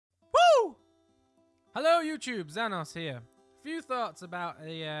Hello YouTube, Xanos here. A few thoughts about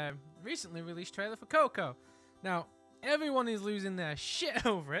a recently released trailer for Coco. Now, everyone is losing their shit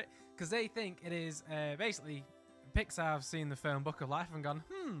over it because they think it is basically Pixar have seen the film Book of Life and gone,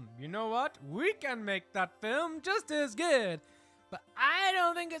 you know what? We can make that film just as good. But I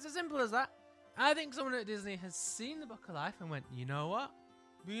don't think it's as simple as that. I think someone at Disney has seen the Book of Life and went, you know what?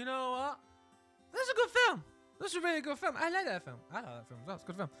 You know what? That's a good film. That's a really good film. I like that film. I like that film as well. It's a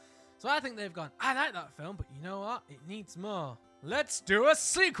good film. So I think they've gone, I like that film, but you know what? It needs more. Let's do a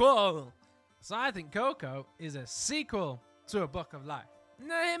sequel. So I think Coco is a sequel to A Book of Life.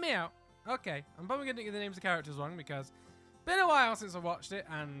 Now hear me out. Okay, I'm probably going to get the names of characters wrong because it's been a while since I watched it,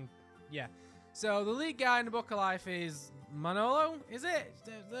 and yeah. So the lead guy in The Book of Life is Manolo, is it?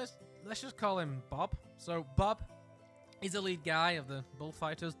 Let's just call him Bob. So Bob is the lead guy of the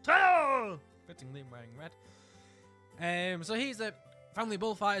bullfighters. Fittingly wearing red. So he's a family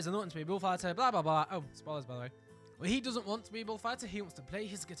bullfighters and wanting to be a bullfighter, blah blah blah. Oh, spoilers by the way. Well, he doesn't want to be a bullfighter. He wants to play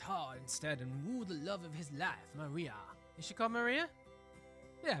his guitar instead and woo the love of his life, Maria. Is she called Maria?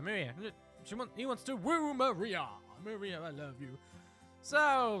 Yeah, Maria. He wants to woo Maria. Maria, I love you.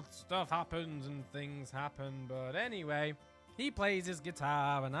 So stuff happens and things happen, but anyway, he plays his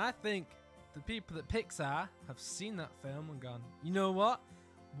guitar, and I think the people at Pixar have seen that film and gone, you know what?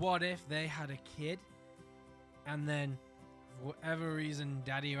 What if they had a kid, and then for whatever reason,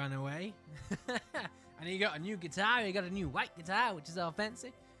 Daddy ran away, and he got a new guitar. He got a new white guitar, which is all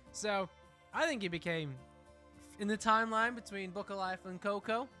fancy. So I think he became in the timeline between Book of Life and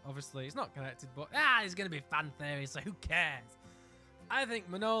Coco. Obviously, it's not connected, but there's gonna be fan theory, so who cares? I think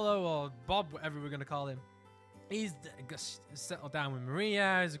Manolo or Bob, whatever we're gonna call him, he's settled down with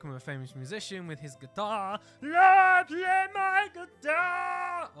Maria. He's become a famous musician with his guitar. Lord, play my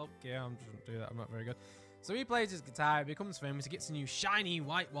guitar. Okay, I'm just gonna do that. I'm not very good. So he plays his guitar, becomes famous, he gets a new shiny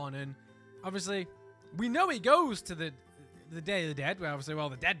white one, and obviously we know he goes to the Day of the Dead, where obviously all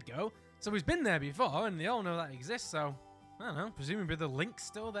the dead go. So he's been there before, and they all know that exists. So I don't know, presumably the link's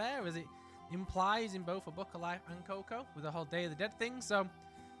still there, as it implies in both A Book of Life and Coco with the whole Day of the Dead thing. So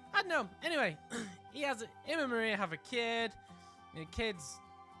I don't know. Anyway, him and Maria have a kid. The kids,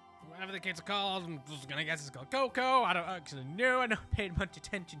 whatever the kids are called, I'm just gonna guess it's called Coco. I don't actually know. I don't pay much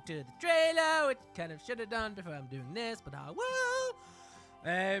attention to the trailer, which kind of should have done before I'm doing this, but I will.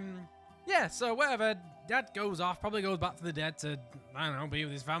 Yeah, so whatever. Dad goes off, probably goes back to the dead to, I don't know, be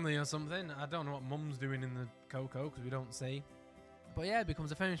with his family or something. I don't know what Mum's doing in the Coco because we don't see. But yeah,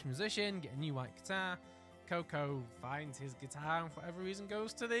 becomes a famous musician, get a new white guitar. Coco finds his guitar and for whatever reason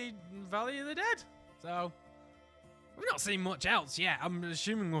goes to the Valley of the Dead. So we've not seen much else yet. I'm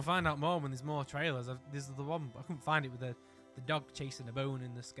assuming we'll find out more when there's more trailers. This is the one I couldn't find it with the dog chasing a bone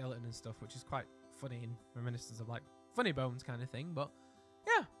and the skeleton and stuff, which is quite funny and reminiscent of like Funny Bones kind of thing. But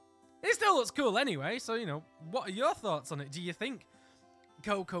yeah, it still looks cool anyway. So you know, what are your thoughts on it? Do you think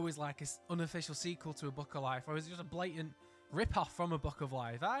Coco is like an unofficial sequel to A Book of Life, or is it just a blatant rip-off from A Book of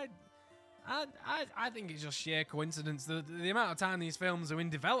Life? I think it's just sheer coincidence. The amount of time these films are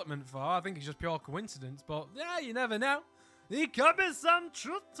in development for, I think it's just pure coincidence. But yeah, you never know. There could be some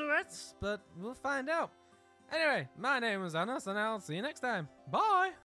truth to it, but we'll find out. Anyway, my name was Anos, and I'll see you next time. Bye!